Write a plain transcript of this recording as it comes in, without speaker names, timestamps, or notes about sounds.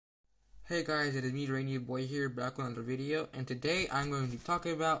Hey guys, it is me, Rainy Boy here, back with another video, and today I'm going to be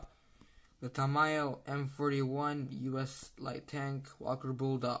talking about the Tamiya M41 US light tank Walker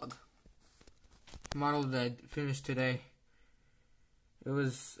Bulldog model that I finished today. It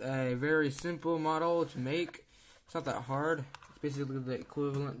was a very simple model to make. It's not that hard. It's basically the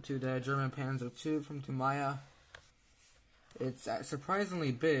equivalent to the German Panzer II from Tamiya. It's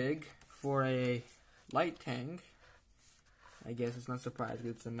surprisingly big for a light tank. I guess it's not surprising,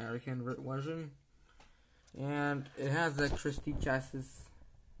 it's an American version. And it has the electricity chassis.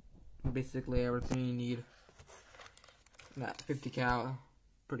 Basically everything you need. That 50 cal,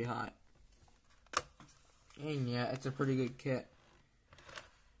 pretty hot. And yeah, it's a pretty good kit.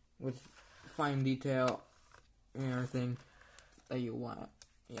 With fine detail and everything that you want.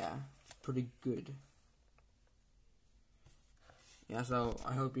 Yeah, it's pretty good. Yeah, so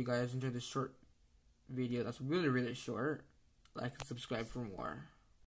I hope you guys enjoyed this short video that's really short. Like and subscribe for more.